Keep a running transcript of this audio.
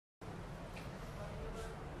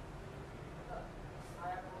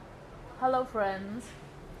Hello friends,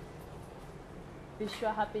 wish you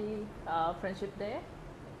a happy friendship day.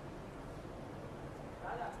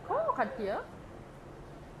 Kau kat dia?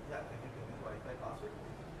 Yeah, can you give me the Wi-Fi password?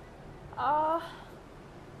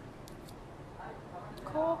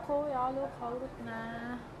 Kau yalu kawurut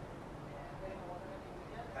na.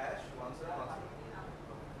 Hash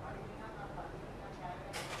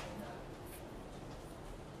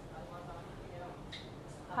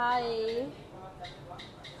 1717. Hi.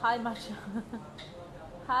 Hi Masha.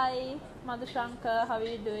 Hi Madhushankar, how are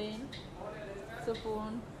you doing?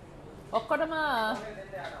 Supun. Okkodama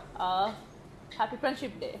happy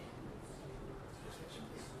friendship day.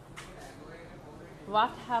 What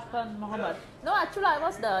happened, Mohammed? No, actually I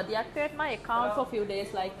was deactivate my account for a few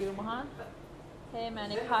days like you, Mohan. Hey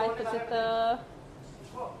Manik, hi Kusita.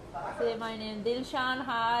 Say my name. Dilshan,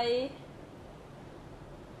 hi.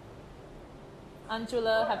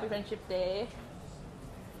 Anjula, happy friendship day.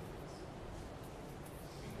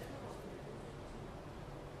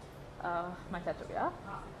 My tattoo, yeah.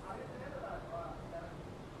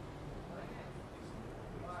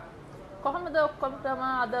 කොහොමද ඔක්කොමටම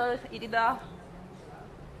අද ඉරිදා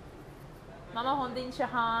මම හොඳින්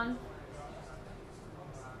ශහාන්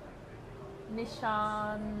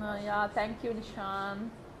Nishan yeah thank you Nishan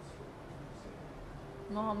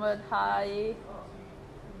Mohammed hi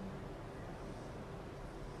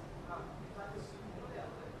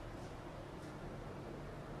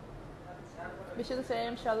wish you the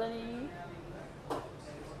same Shalini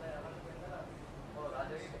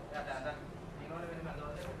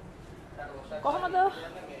කොහොමද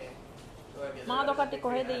මාදොකටි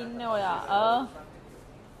කොහෙද ඉන්නේ ඔයා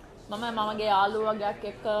මම මමගේ යාළුවගයක්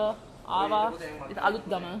එක්ක ආවා අලුත්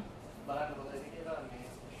ගම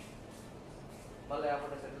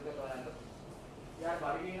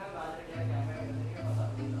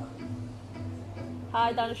Hi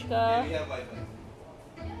Danushka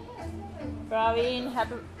Praveen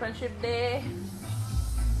happy friendship day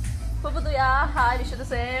Puputuya hi wish you the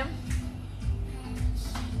same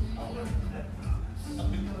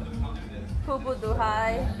Puputu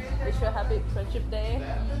hi wish you a happy friendship day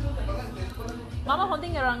Mama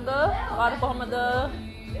හොඳින් රංග වාර කොහමද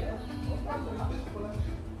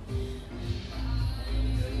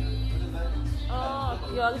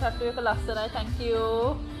යාළු tattoo එක ලස්සනයි thank you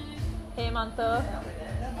Hemantha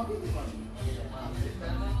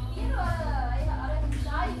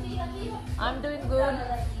I'm doing good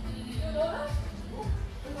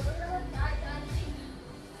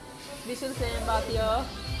wish you the same Bhatia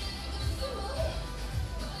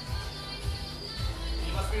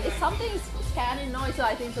It's something scanning noise, so I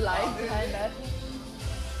think it's live behind that.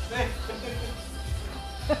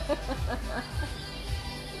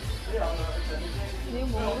 New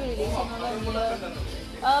movie releasing on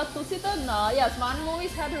Tusita, yes, one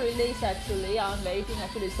movies had to release actually. I'm waiting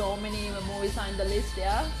actually. So many movies are in the list,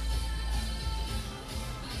 yeah.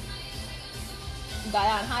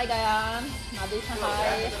 Gayan, hi Gayan. Nadisha,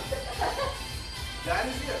 hi. Gayan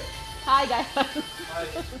is here. Hi Gayan. Hi.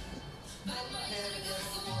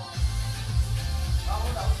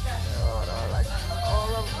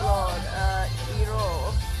 Overlord, Hero.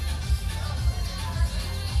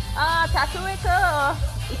 Tattoo එක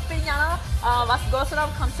ඉස්පින් යනවා what goes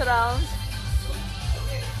around comes around.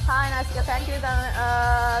 Hi Naska, thank you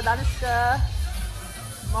Danushka.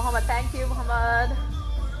 Mohammed, thank you Mohammed.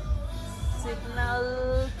 Signal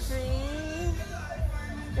tree.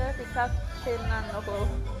 ටිකක් පෙන්නන්නකෝ.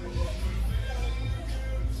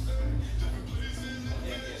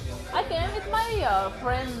 I came with my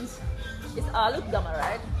friends. It's Alut Gama,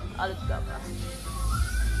 right? Alut Gama.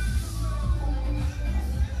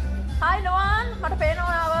 Hi, Noan. Mata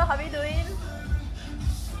peenawa yawa. How are you doing?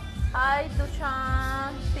 Hi,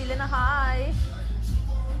 Dushan. Tilena, hi.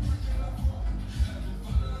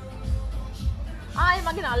 Hi,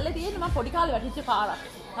 මගේ නල්ලේ තියෙන්නේ මම පොඩි කාලේ වැටිච්ච පාරක්.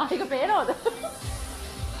 ඒක පේනවද?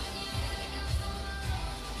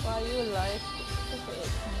 Why you like the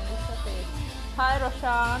face? Hi,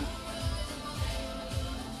 Roshan.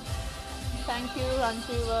 Thank you,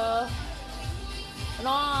 Ranjiva.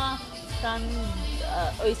 No,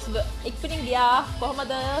 ik vind dia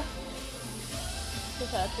කොහමද?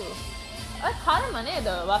 Tattoo. හරිම නේද?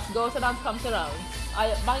 What goes around comes around.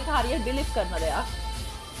 මම ඒක හරියට delete කරන දෙයක්.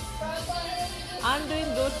 I'm doing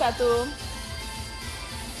good, Tattoo.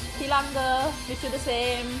 Tilanga, wish you the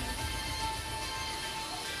same.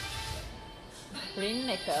 Ring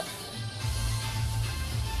maker.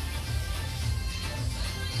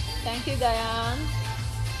 Thank you, Gayan.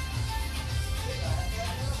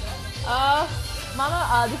 Mama,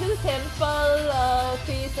 this is a temple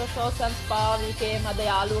piece of sauce and spa. We came at the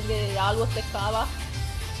yaluwat ekka.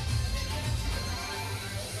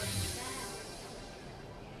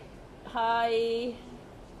 hi.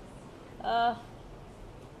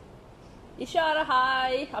 Ishara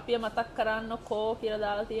hi. අපි මතක් කරන්නකෝ කියලා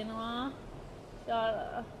දාලා තියෙනවා.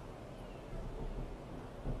 Ishara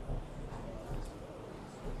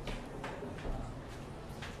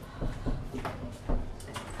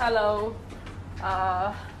hello.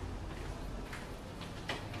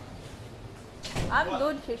 I'm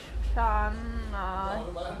good, Shishan.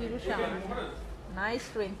 Hirushan. Nice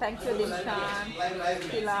drink. Thank you, Dilshan.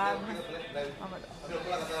 Shilan.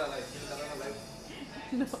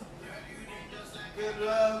 No.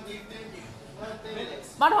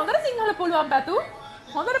 මට හොඳට සිංහල පුළුවන් පැතු.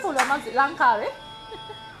 හොඳට පුළුවන් මම ලංකාවේ.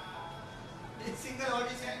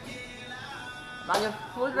 මගේ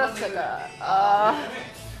full dress එක.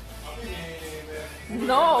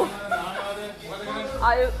 No.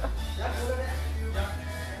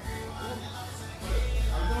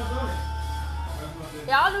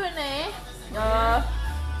 යාළුවනේ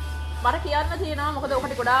මට කියන්න තියෙනවා මොකද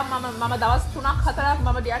ඔකට ගොඩාක් මම දවස් 3ක් 4ක්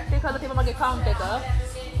මම ඩිඇක්ටිව් කරලා තිබ්බා මගේ account එක.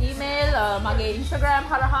 ඊමේල් මගේ Instagram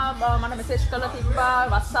හරහා මම මෙසේජ් කරලා තිබ්බා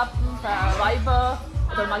WhatsApp Viber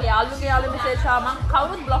එතකොට මගේ යාළුවෝ මෙසේජ් ආවා මම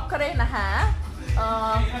කවුරුත් බ්ලොක් කරේ නැහැ.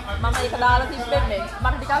 මම ඒක දාලා තිබ්බෙන්නේ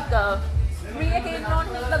මට ටිකක් ෆ්‍රී එකේ ඉන්න ඕන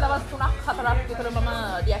හින්දා දවස් 3ක් 4ක් විතර මම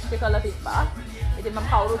ඩිඇක්ටිව් කරලා තිබ්බා. ඉතින් මම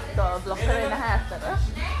කවුරුත් බ්ලොක් කරේ නැහැ ඇත්තට.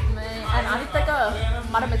 අනිත් එක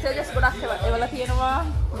මට මෙසේජස් ගොඩක් එවලා තියෙනවා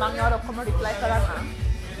මම ඒවට ඔක්කොම රිප්ලයි කරන්නම්.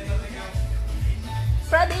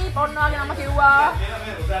 ප්‍රදීප් ඔන්නවාගේ නම කිව්වා.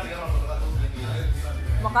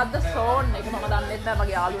 මොකද්ද සෝන් එක මම දන්නේ නැහැ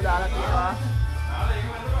මගේ යාළුවා දාලා තියෙනවා.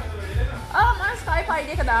 මම Skype ID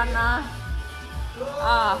එක දාන්න.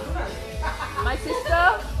 My sister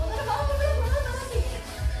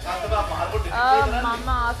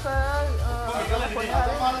mama asa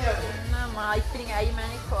ඉතින් ඇයි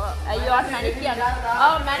මැනික් ඇයි ඔයාට මැනික් කියන්නේ?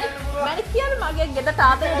 මැනික් කියන්නේ මගේ ගෙදර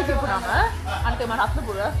තාත්තා ඉඳි නම. අනිත් මම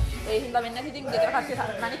රත්නපුර. ඒ හින්දා වෙන්නේ ඉතින් ගෙදර කට්ටිය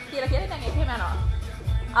මැනික් කියලා කියන්නේ දැන් ඒකෙම යනවා.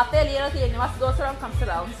 අතේ ලියලා තියෙන්නේ what goes around comes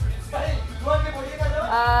around.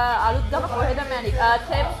 අලුත් ගම කොහෙද මැනික්?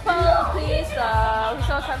 Temple please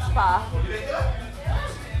resort and spa.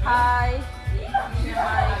 Hi.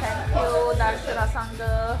 Hi, thank you. Darshana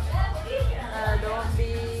Sangha. Don't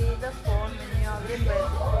be the phone when you are in bed.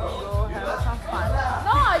 Go have some fun.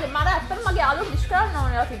 No, මට ඇත්තටම මගේ යාළුවෝ විශ් කරන්න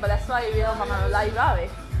ඕනේ තිබ්බා. That's why මම live ආවේ.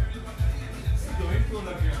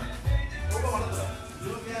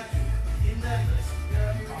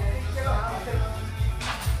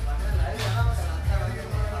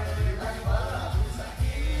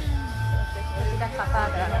 කතා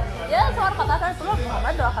කරන්න. Yeah, සමහර කතා කරන්න පුළුවන්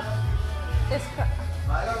මොකක්ද ඔයා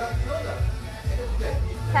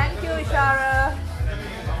Thank you, Ishara.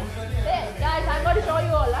 Hey, guys, I'm going to show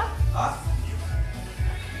you all.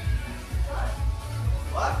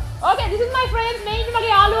 What? Okay, this is my friend. Main mage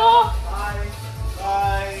යාළුවෝ. Hi.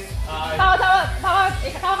 Hi. තව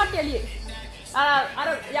එක කට්ටිය එළියේ. අර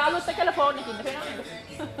යාළුවොත් එක්කලා ෆෝන් එකකින් ඉන්න පේනවද?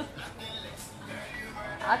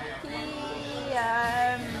 අක්කි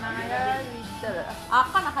නග විතර.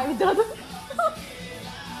 අක්කා නහයි විතරද?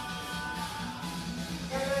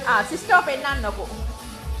 sister පෙන්නන්නකෝ.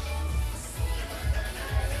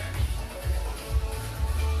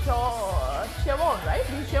 Siobhan, right?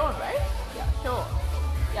 This is Siobhan, right? Yeah, Siobhan.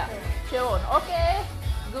 Yeah, Siobhan. Okay,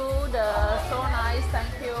 good. So nice.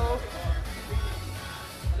 Thank you.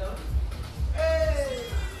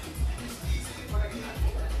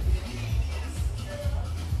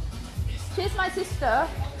 She's my sister.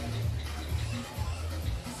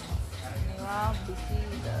 Wow, busy.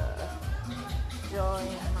 Joy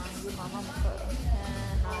Nangi mama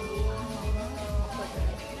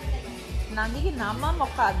Nangi nama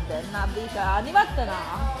මොකක්ද? නදිකා අනිවත්තනා.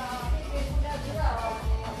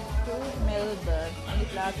 To Melbourne. Any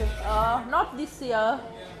classes? Not this year.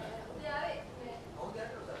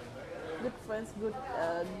 Good friends,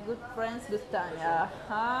 good friends this time. Yeah.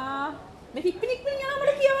 මේ picnic වලින් යනවා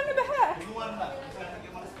මට කියවන්න බෑ.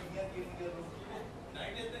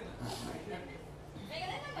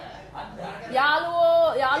 යාළුවෝ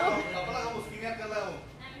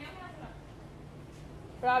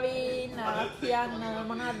Praveen කියන්න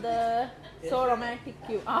මොනවද? So romantic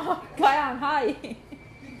you. Gayan hi.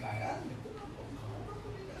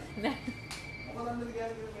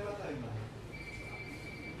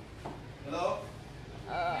 Hello.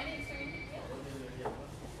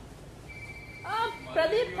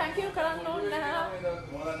 Pradeep, thank you කරන්න ඕනේ නැහැ.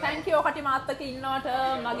 Thank you ඔකට මාත් එක්ක ඉන්නවට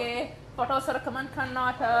මගේ ෆොටෝස් වල කමෙන්ට්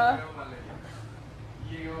කරනවට.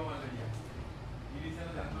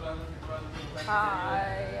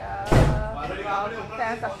 Hi.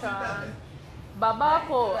 Thanks Ashan. බබා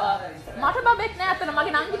කො මට බබෙක් නෑ අතන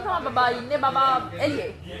මගේ නංගි තමයි බබා ඉන්නේ බබා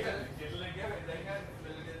එළියේ.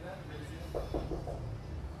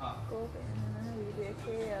 වීඩියෝ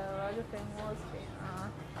එකේ යාළුවගේ ෆ්‍රෙන්ඩ් වෝස්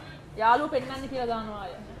යාළුවෝ පෙන්නන්න කියලා දානවා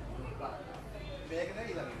අය. මේක නේ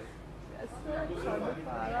ඊළඟට.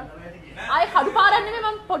 ආයේ කඩු පාරක් නෙමෙයි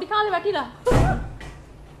මම පොඩි කාලේ වැටිලා.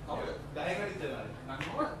 ගහේ කඩිච්ච නෑ.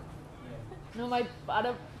 නෝ මයි අර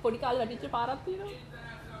පොඩි කාලේ වැටිච්ච පාරක් තියෙනවා.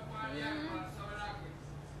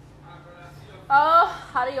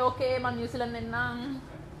 හරි ඕකේ මම නිව්සීලන්ත එන්නම්.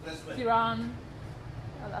 කිරාන්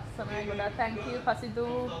ලස්සනයි ගොඩක් thank you පසිදු.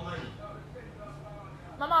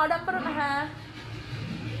 මම ආඩම්බර නැහැ.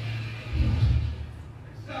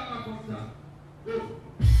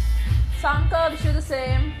 Sanka, wish you the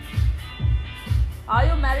same. Are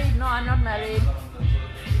you married? No, I'm not married.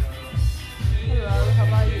 Hello,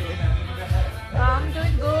 how are you? I'm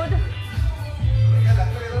doing good.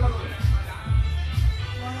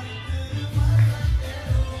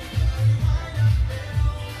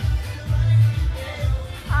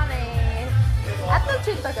 Aneh. Atul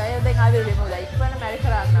cinta kaya, then I will remove that. When America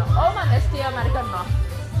now. Oh, man, ST American now.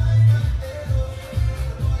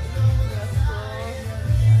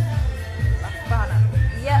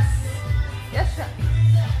 Yes, yes, sir.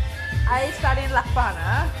 I study in Lakpana.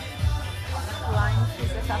 Line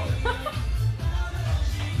is a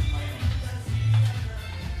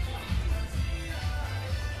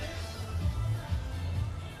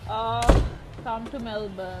come to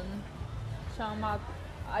Melbourne. Shamat.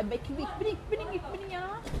 I make you ikbini ya.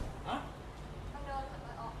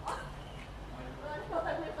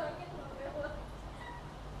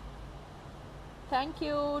 Thank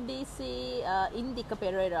you DC Indika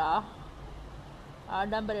Pereira.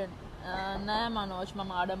 ආඩම්බර නෑ මනෝජ්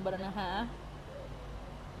මම ආඩම්බර නැහැ.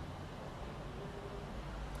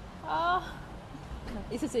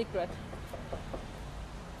 It's a secret.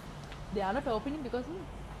 They are not opening because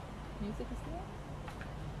music is there.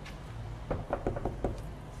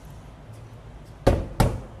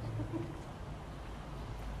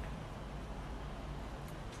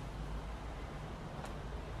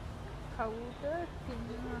 Kawda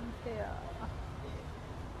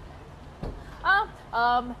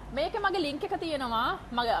මේක මගේ link එක තියෙනවා.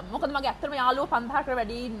 මොකද මගේ ඇත්තටම යාළුවෝ 5000කට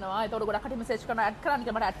වැඩි ඉන්නවා. ඒතකොට ගොඩක් කටි මෙසේජ් කරනවා ඇඩ් කරන්න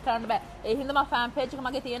කියලා මට ඇඩ් කරන්න බෑ. ඒ හින්දා මම ෆෑන් පේජ් එක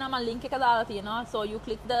මගේ තියෙනවා. මම ලින්ක් එක දාලා තියෙනවා. So you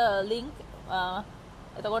click the link.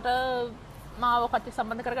 එතකොට මාව කටි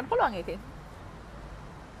සම්බන්ධ කරගන්න පුළුවන් ඒකෙන්.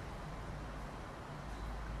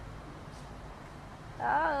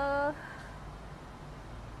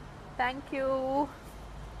 Thank you.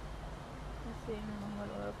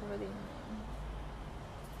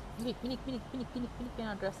 මිනික් කියන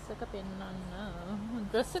ඩ්‍රෙස් එක පෙන්නන්න.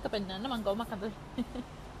 ඩ්‍රෙස් එක පෙන්නන්න මං ගොමක් අද.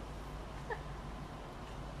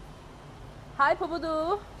 Hi Pubudu.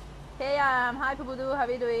 Hey hi Pubudu, how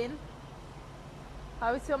are you doing?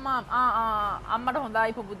 How is your mom? අම්මට හොඳයි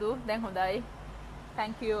Pubudu. දැන් හොඳයි.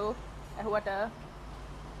 Thank you. ඇහුවට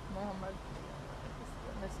Mohammed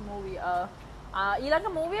this movie ඊළඟ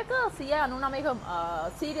මූවී එක 199 එක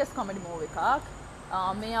සීරියස් කොමඩි මූවී එකක්.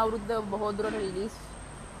 මේ අවුරුද්ද බොහෝ දුරට රිලීස්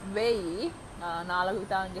වෙයි. නාලක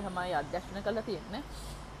විතාංගේ තමයි අධ්‍යක්ෂණය කරලා තියෙන්නේ.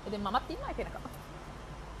 ඉතින් මමත් ඉන්නවා කෙනක.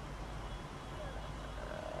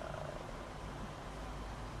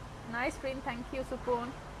 Nice print, thank you Supun.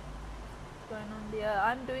 What's going on dear?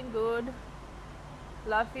 I'm doing good.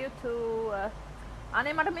 Love you too.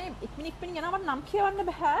 අනේ මට මේ ඉක්මිනික් යනවට නම් කියවන්න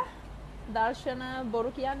බෑ. දර්ශන බොරු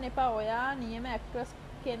කියන්න එපා. ඔයා නියම ඇක්ට්‍රස්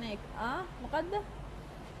කෙනෙක්. මොකද්ද?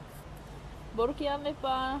 බොරු කියන්න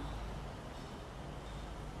එපා.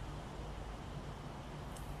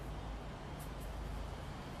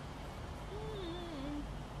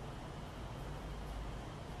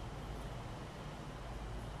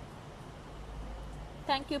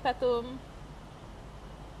 Thank you Patum.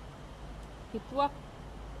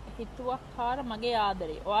 හිතුවක් කාර මගේ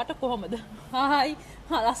ආදරේ. ඔයාට කොහොමද? හායි.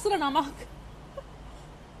 ලස්සන නමක්.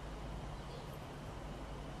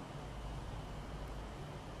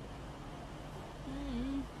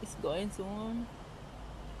 It's going soon.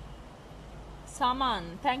 Saman.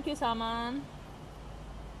 Thank you Saman.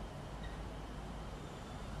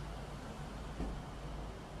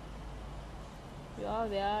 You are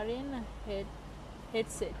wearing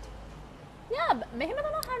headset. Yeah, මෙහෙම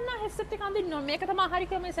තමයි අහන්න headset එක අඳින්න ඕනේ. මේක තමයි හරි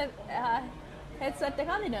ක්‍රමය headset එක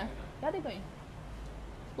අඳින්න. Where they going?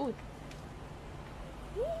 Good.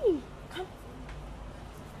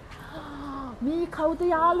 මේ කවුද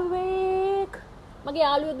යාළුවෙක්? මගේ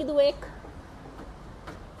යාළුවෙක්ගේ දුවෙක්.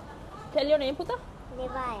 Tell your name පුතා.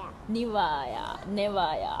 Nivaya.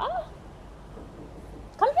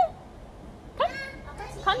 Come here.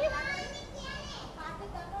 Come here.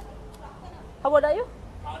 How old are you?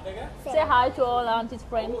 Say hi to all auntie's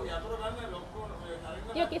friends.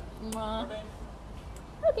 You okay?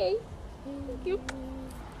 Okay. Thank you.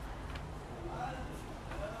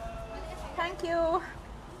 Thank you.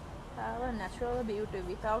 Have a natural beauty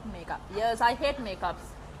without makeup. Yes, I hate makeups.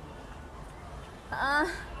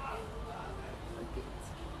 Okay.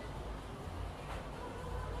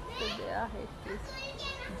 So there, hate this.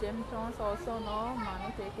 Gem tones also no money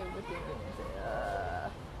take everything.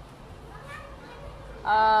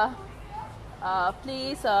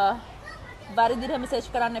 Please වරිදිර message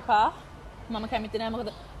කරන්න එපා. මම කැමති නෑ මොකද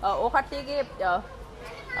ඕ කට්ටියගේ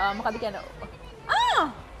මොකද කියන්නේ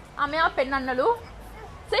මෙයා පෙන්නන්නලු.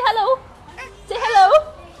 Say hello. Say hello.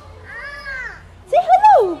 Say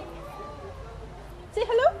hello. Say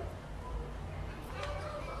hello.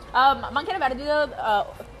 මම කියන්නේ වැරදිද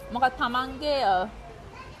මොකද තමන්ගේ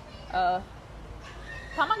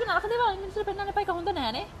නරක දේවල් මිනිස්සුන්ට පෙන්නන්න එපා. ඒක හොඳ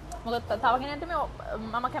නෑනේ. මොකද තව කෙනෙක්ට මේ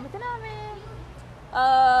මම කැමති නෑ මේ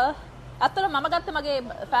අතන මම ගත්ත මගේ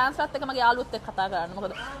ෆෑන්ස්ලත් එක්ක මගේ යාළුවොත් එක්ක කතා කරන්න.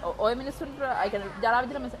 මොකද ඔය මිනිස්සුන්ට ඒ කියන්නේ ජරා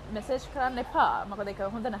විදිහට මෙසේජ් කරන්න එපා. මොකද ඒක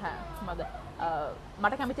හොඳ නැහැ. මොකද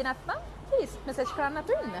මට කැමති නැත්නම් ප්ලීස් මෙසේජ් කරන්න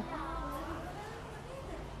නැතුව ඉන්න.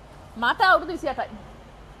 මට අවුරුදු 28යි.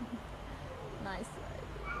 Nice.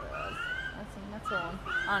 I think that's on.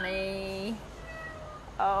 Annie.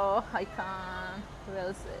 Oh, I can't.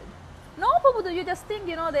 Well said. No, Pupudu, you just think,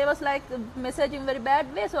 you know, they was like messaging very bad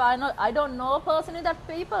way. So I don't know personally that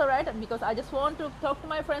people, right? Because I just want to talk to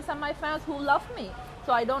my friends and my fans who love me.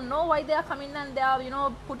 So I don't know why they are coming and they are, you know,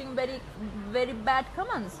 putting very, very bad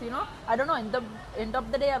comments, you know. I don't know, in the end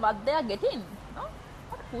of the day, what they are getting, you know.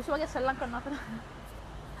 Who's wage sellan karna athara.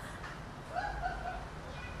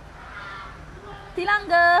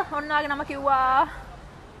 Tilanga, onnage nama kiwwa.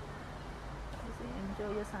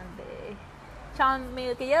 Enjoy your Sunday. Chan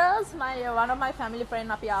milk, yes, one of my family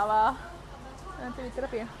friend api aawa. Nanti vitara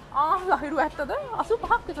piya. Lahiru ඇත්තද?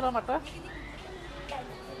 85ක් විතර මට.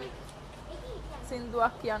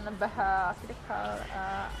 සින්දුවක් කියන්න බෑ. අපිට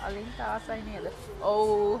අලින්ට ආසයි නේද?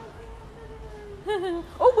 ඔව්.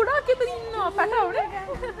 ඔව් ගොඩාක් ඉතින් ඉන්නවා පැටවුනේ.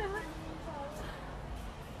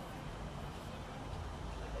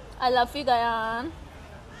 I love you, Gayan.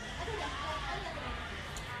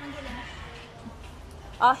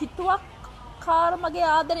 හිතුවක් කාර මගේ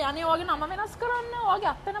ආදරේ අනේ ඔයගේ නම වෙනස් කරන්න ඔයගේ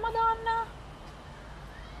අත්ත නම දාන්න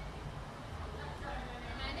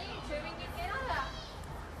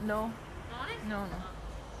no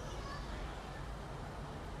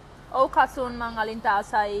ඔව් කසුන් මං අලින්ට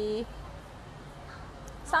ආසයි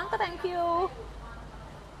සංක thank you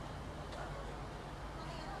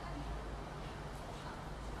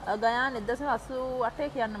ගයාන්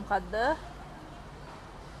 1988 කියන්න මොකද්ද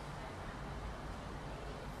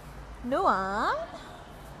Nuan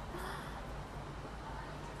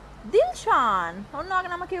Dilshan ඔන්නෝගේ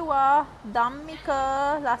නම කිව්වා ධම්මික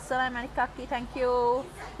ලස්සනයි මණිකක්කි thank you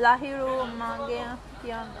ලහිරු මගේ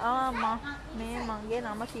කියන්න මේ මගේ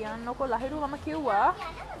නම කියන්නකො ලහිරු මම කිව්වා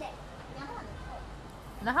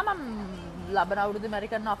නහම ලබන අවුරුදු මැරි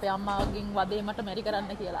කරන අපේ අම්මාගෙන් වදේ මට මැරි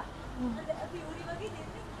කරන්න කියලා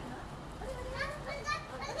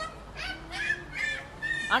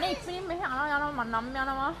අනේ ඉක්මනින් මෙහෙ යනවා නම්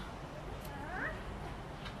යනවා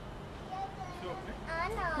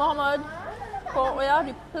Mohammed ko oya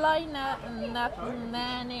reply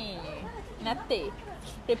natte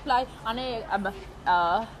reply ane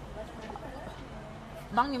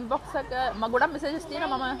මං inbox එක මම ගොඩක් messages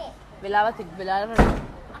තියෙනවා මම වෙලාවට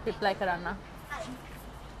reply කරන්න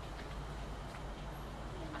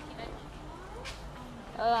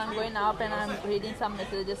I'm going up and I'm reading some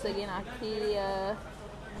messages again actually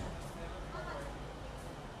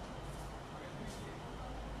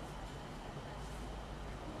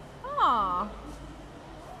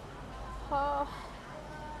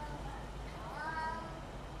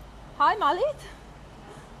Hi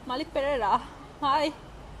Malik Pereira hi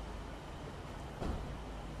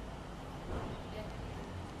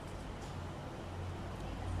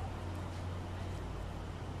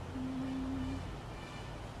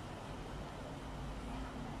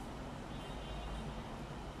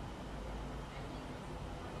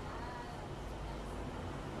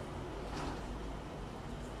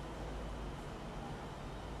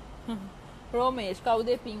රෝමේෂ් කවුද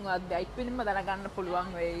පින්වත් බයික් පිළිම දැනගන්න පුළුවන්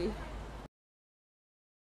වෙයි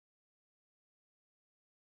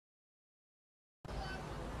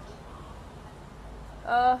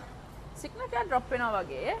සිග්නල් එක ඩ්‍රොප් වෙනවා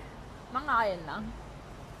වගේ මං ආයෙන්නම්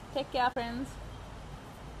take care friends